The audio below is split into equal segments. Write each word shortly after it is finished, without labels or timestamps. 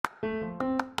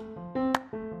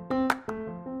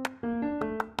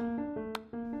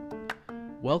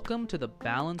Welcome to the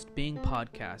Balanced Being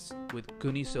Podcast with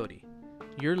Gunny,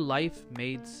 your life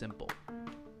made simple.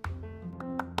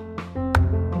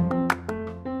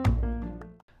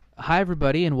 Hi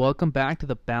everybody, and welcome back to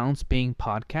the Balanced Being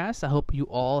Podcast. I hope you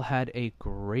all had a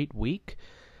great week.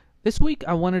 This week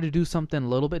I wanted to do something a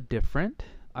little bit different.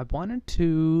 I wanted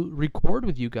to record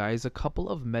with you guys a couple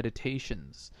of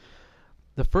meditations.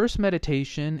 The first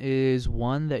meditation is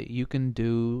one that you can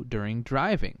do during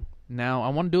driving. Now, I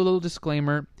want to do a little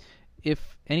disclaimer.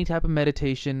 If any type of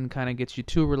meditation kind of gets you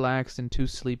too relaxed and too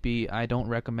sleepy, I don't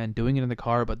recommend doing it in the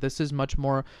car, but this is much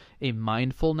more a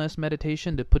mindfulness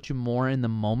meditation to put you more in the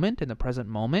moment, in the present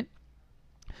moment.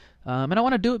 And I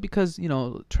want to do it because,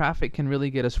 traffic can really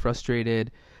get us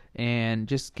frustrated and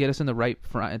just get us in the right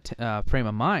frame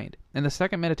of mind. And the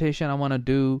second meditation I want to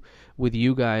do with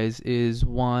you guys is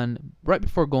one right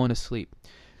before going to sleep.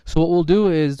 So what we'll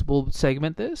do is we'll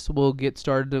segment this. We'll get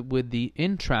started with the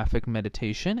in-traffic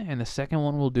meditation, and the second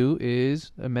one we'll do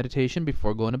is a meditation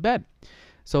before going to bed.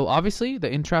 So obviously, the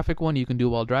in-traffic one you can do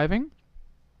while driving.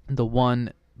 The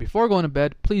one before going to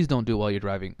bed, please don't do while you're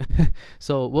driving.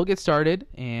 So we'll get started,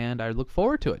 and I look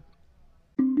forward to it.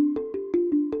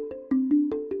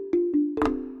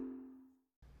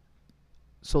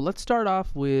 So let's start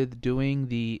off with doing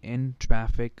the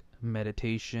in-traffic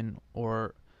meditation,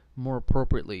 or more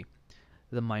appropriately,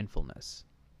 the mindfulness.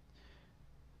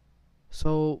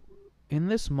 So in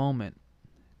this moment,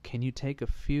 can you take a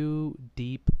few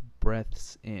deep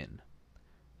breaths in?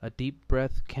 A deep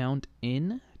breath count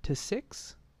in to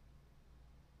 6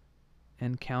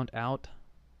 and count out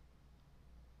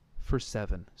for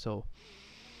 7. So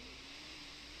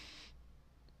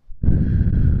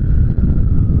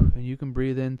and you can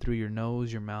breathe in through your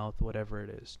nose, your mouth, whatever it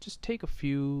is. Just take a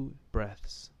few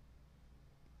breaths.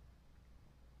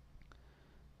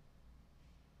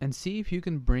 And see if you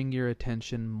can bring your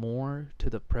attention more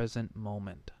to the present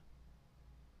moment.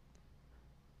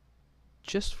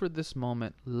 Just for this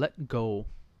moment, let go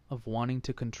of wanting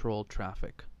to control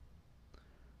traffic.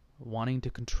 Wanting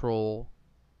to control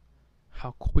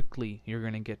how quickly you're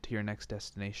going to get to your next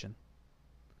destination.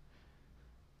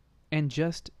 And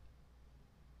just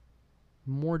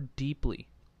more deeply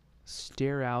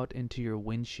stare out into your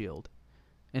windshield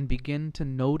and begin to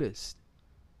notice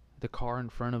the car in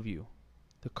front of you,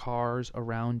 the cars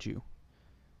around you,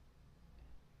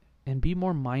 and be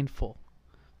more mindful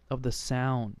of the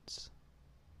sounds,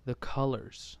 the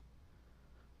colors,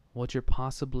 what you're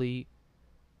possibly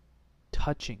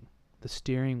touching, the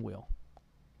steering wheel,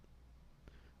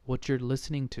 what you're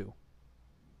listening to,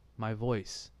 my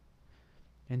voice,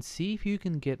 and see if you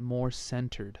can get more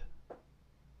centered,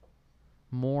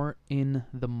 more in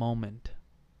the moment.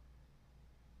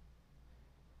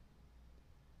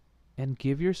 And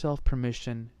give yourself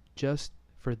permission just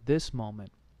for this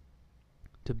moment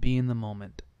to be in the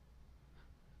moment.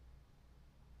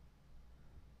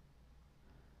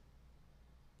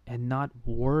 And not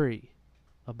worry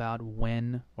about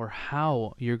when or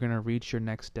how you're going to reach your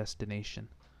next destination.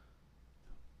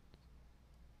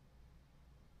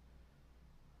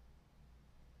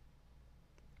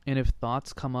 And if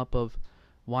thoughts come up of,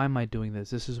 why am I doing this?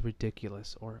 This is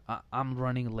ridiculous. Or I'm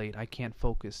running late. I can't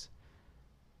focus.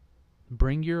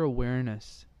 Bring your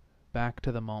awareness back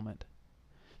to the moment.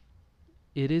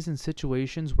 It is in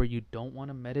situations where you don't want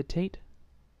to meditate,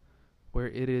 where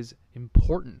it is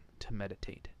important to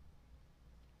meditate.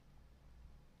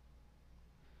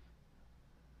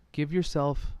 Give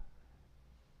yourself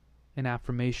an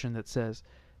affirmation that says,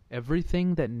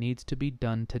 everything that needs to be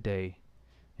done today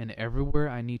and everywhere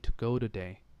I need to go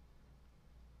today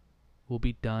will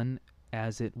be done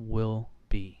as it will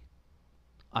be.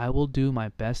 I will do my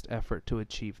best effort to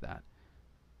achieve that.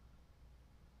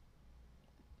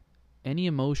 Any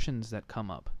emotions that come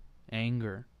up,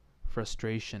 anger,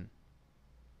 frustration,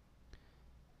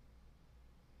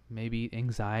 maybe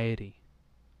anxiety,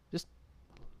 just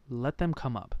let them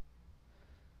come up.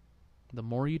 The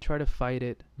more you try to fight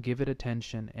it, give it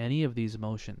attention, any of these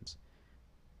emotions,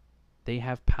 they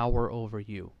have power over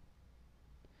you.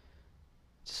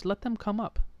 Just let them come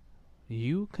up.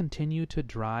 You continue to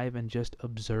drive and just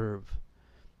observe.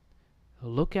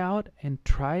 Look out and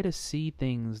try to see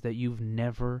things that you've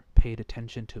never paid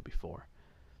attention to before.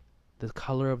 The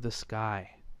color of the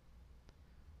sky.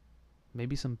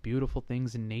 Maybe some beautiful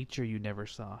things in nature you never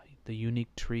saw. The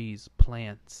unique trees,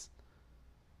 plants.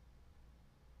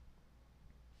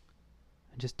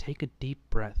 And just take a deep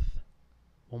breath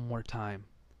one more time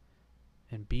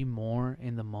and be more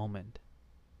in the moment.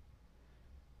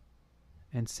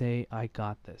 And say, I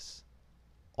got this.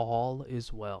 all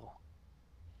is well.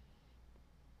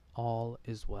 All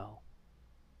is well.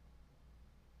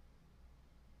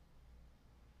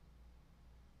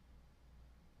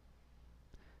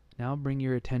 Now bring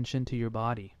your attention to your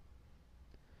body.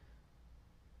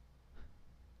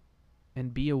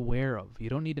 And be aware of, you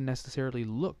don't need to necessarily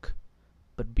look,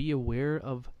 but be aware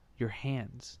of your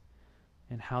hands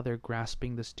and how they're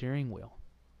grasping the steering wheel.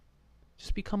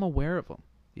 Just become aware of them.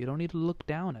 You don't need to look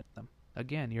down at them.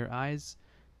 Again, your eyes,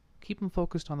 keep them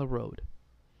focused on the road.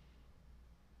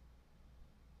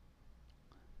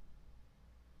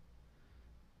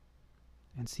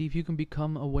 And see if you can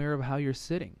become aware of how you're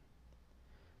sitting.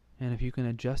 And if you can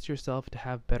adjust yourself to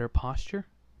have better posture,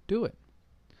 do it.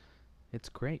 It's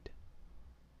great.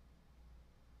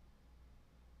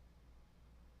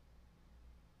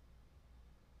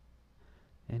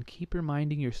 And keep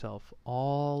reminding yourself,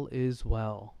 all is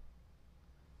well.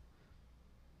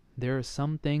 There are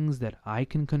some things that I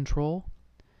can control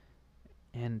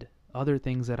and other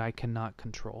things that I cannot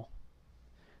control.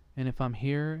 And if I'm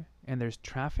here and there's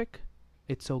traffic,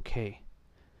 it's okay.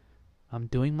 I'm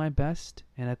doing my best,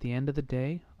 and at the end of the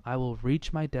day, I will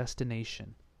reach my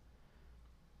destination.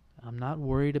 I'm not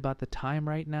worried about the time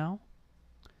right now.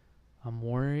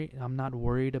 I'm not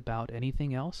worried about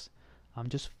anything else. I'm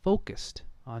just focused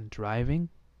on driving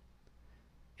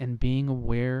and being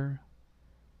aware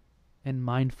and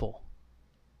mindful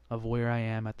of where I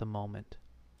am at the moment.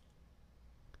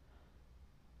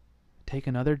 Take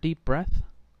another deep breath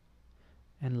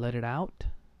and let it out.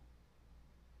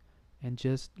 And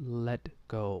just let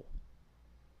go.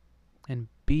 And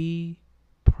be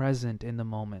present in the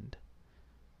moment.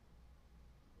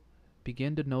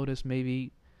 Begin to notice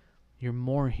maybe you're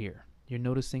more here. You're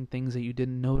noticing things that you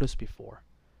didn't notice before.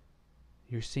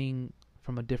 You're seeing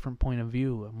from a different point of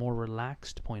view, a more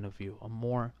relaxed point of view, a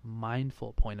more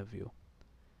mindful point of view.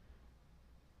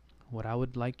 What I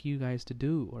would like you guys to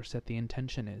do, or set the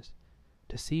intention, is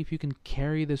to see if you can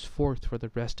carry this forth for the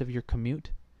rest of your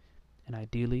commute, and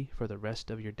ideally for the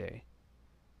rest of your day.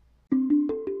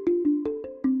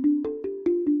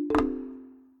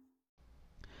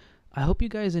 I hope you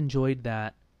guys enjoyed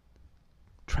that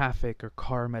traffic or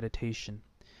car meditation.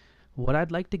 What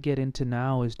I'd like to get into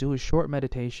now is do a short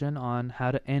meditation on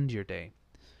how to end your day.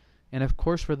 And of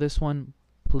course, for this one,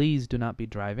 please do not be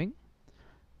driving.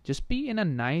 Just be in a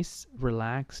nice,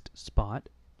 relaxed spot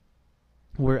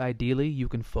where ideally you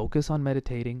can focus on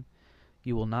meditating.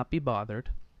 You will not be bothered.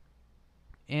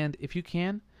 And if you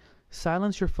can,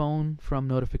 silence your phone from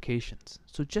notifications.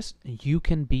 So just you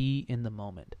can be in the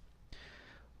moment.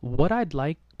 What I'd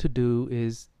like to do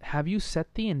is have you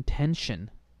set the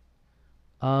intention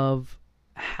of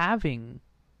having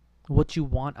what you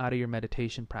want out of your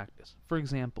meditation practice. For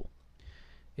example,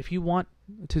 if you want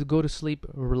to go to sleep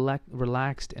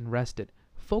relaxed and rested,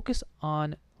 focus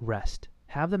on rest.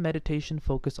 Have the meditation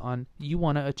focus on you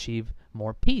want to achieve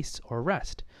more peace or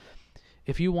rest.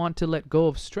 If you want to let go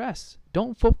of stress,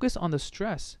 don't focus on the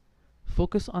stress.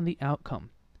 Focus on the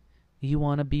outcome. You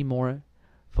want to be more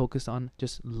focused on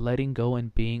just letting go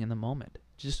and being in the moment.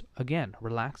 Just, again,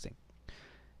 relaxing.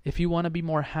 If you want to be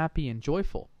more happy and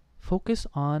joyful, focus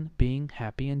on being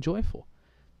happy and joyful.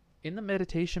 In the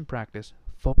meditation practice,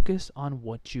 focus on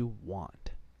what you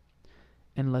want.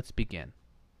 And let's begin.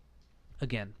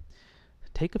 Again,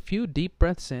 take a few deep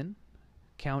breaths in,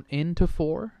 count in to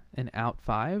 4 and out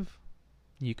 5.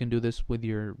 You can do this with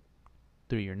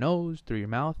through your nose, through your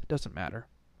mouth, it doesn't matter.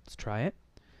 Let's try it.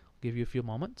 I'll give you a few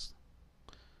moments.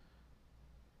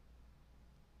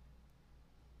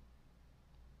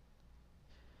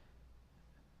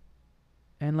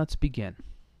 And let's begin.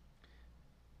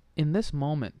 In this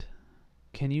moment,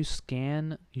 can you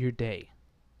scan your day?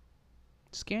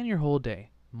 Scan your whole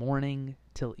day, morning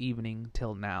till evening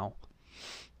till now.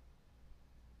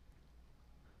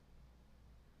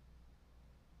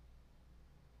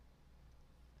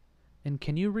 And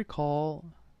can you recall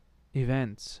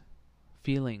events,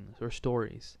 feelings, or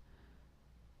stories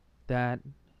that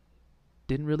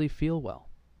didn't really feel well,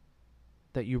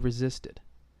 that you resisted,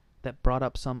 that brought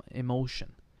up some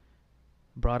emotion,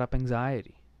 brought up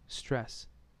anxiety, stress?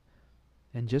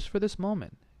 And just for this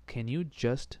moment, can you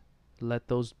just let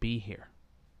those be here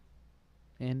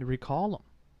and recall them?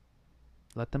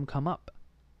 Let them come up.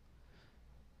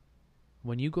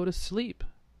 When you go to sleep,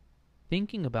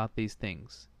 thinking about these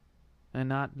things and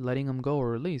not letting them go or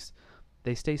release,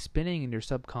 they stay spinning in your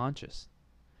subconscious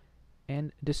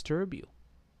and disturb you.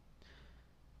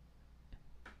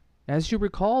 As you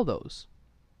recall those,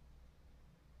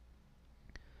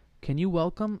 can you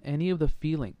welcome any of the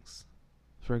feelings?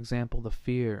 For example, the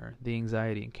fear, the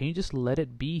anxiety. And can you just let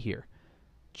it be here?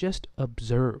 Just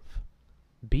observe.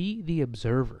 Be the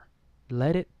observer.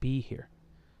 Let it be here.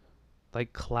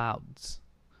 Like clouds.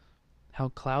 How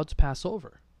clouds pass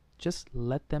over. Just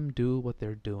let them do what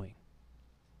they're doing.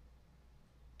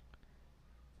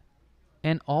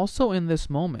 And also in this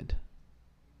moment,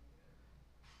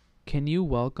 can you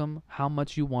welcome how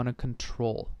much you want to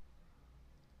control?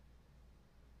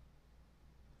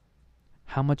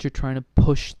 How much you're trying to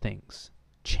push things,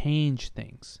 change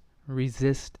things,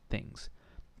 resist things.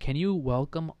 Can you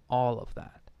welcome all of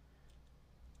that?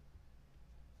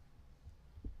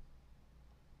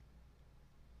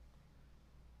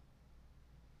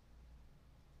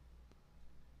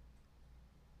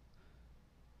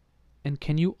 And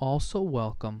can you also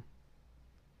welcome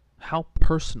how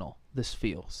personal this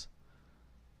feels?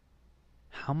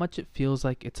 How much it feels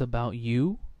like it's about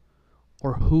you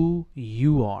or who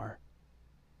you are.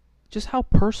 Just how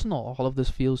personal all of this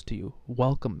feels to you.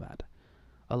 Welcome that.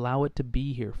 Allow it to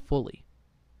be here fully.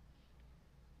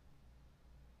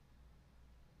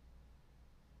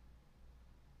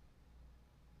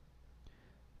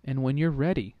 And when you're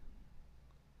ready,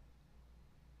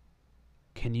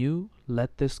 can you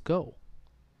let this go?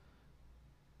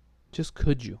 Just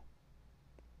could you?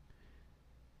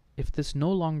 If this no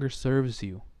longer serves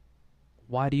you,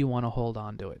 why do you want to hold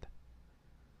on to it?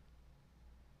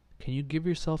 Can you give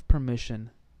yourself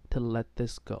permission to let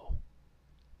this go?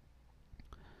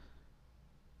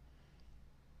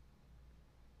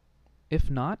 If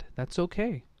not, that's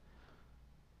okay.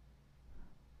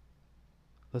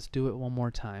 Let's do it one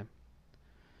more time.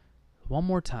 One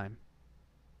more time.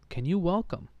 Can you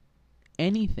welcome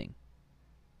anything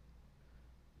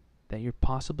that you're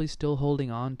possibly still holding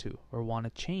on to or want to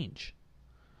change?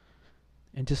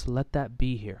 And just let that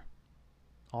be here.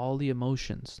 All the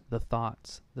emotions, the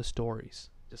thoughts, the stories.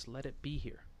 Just let it be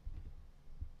here.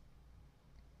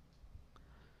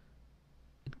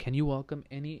 And can you welcome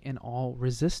any and all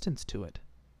resistance to it?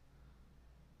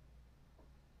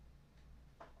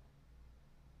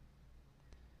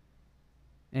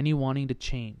 Any wanting to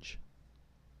change?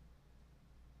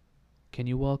 Can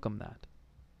you welcome that?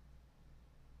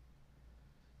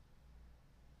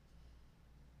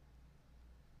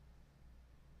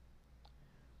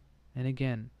 And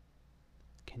again,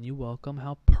 can you welcome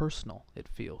how personal it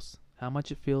feels? How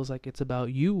much it feels like it's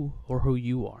about you or who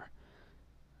you are?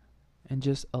 And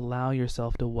just allow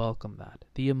yourself to welcome that.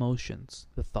 The emotions,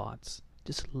 the thoughts,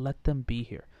 just let them be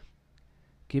here.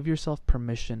 Give yourself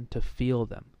permission to feel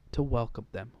them, to welcome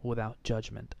them without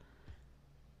judgment.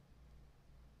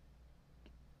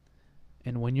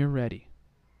 And when you're ready,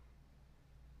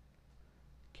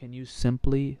 can you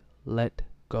simply let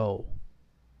go?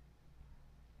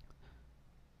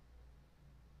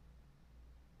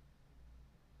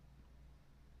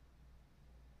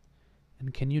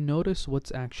 And can you notice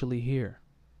what's actually here?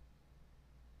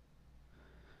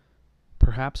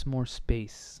 Perhaps more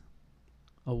space,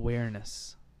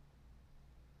 awareness.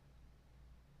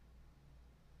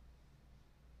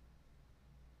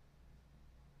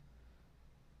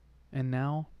 And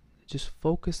now, just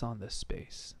focus on this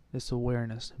space, this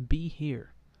awareness. Be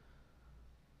here.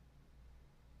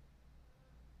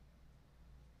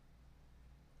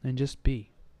 And just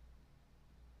be.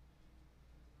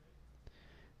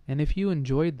 And if you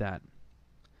enjoyed that,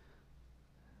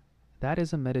 that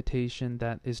is a meditation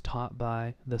that is taught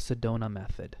by the Sedona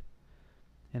method.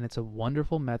 And it's a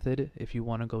wonderful method if you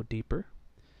want to go deeper.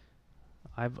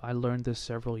 I learned this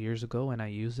several years ago and I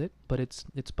use it, but it's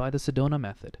by the Sedona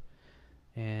method.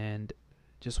 And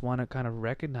just want to kind of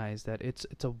recognize that it's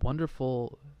a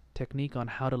wonderful technique on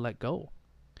how to let go.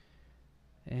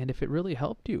 And if it really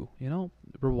helped you,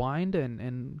 rewind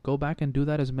and go back and do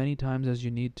that as many times as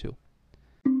you need to.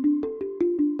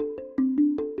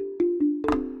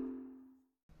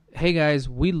 Hey guys,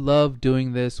 we love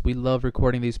doing this. We love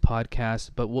recording these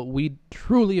podcasts. But what we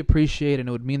truly appreciate, and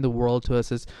it would mean the world to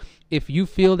us, is if you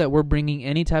feel that we're bringing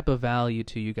any type of value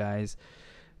to you guys,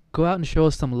 go out and show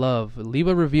us some love. Leave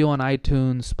a review on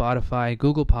iTunes, Spotify,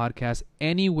 Google Podcasts,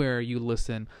 anywhere you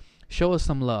listen. Show us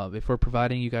some love. If we're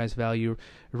providing you guys value,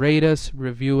 rate us,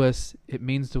 review us. It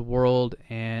means the world,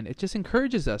 and it just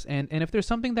encourages us. And if there's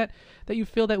something that you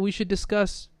feel that we should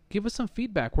discuss, give us some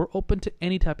feedback. We're open to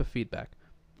any type of feedback.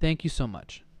 Thank you so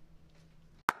much.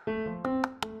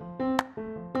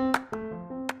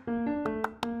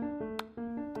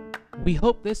 We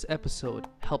hope this episode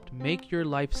helped make your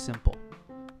life simple.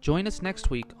 Join us next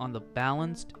week on the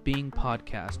Balanced Being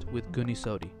Podcast with Gunny.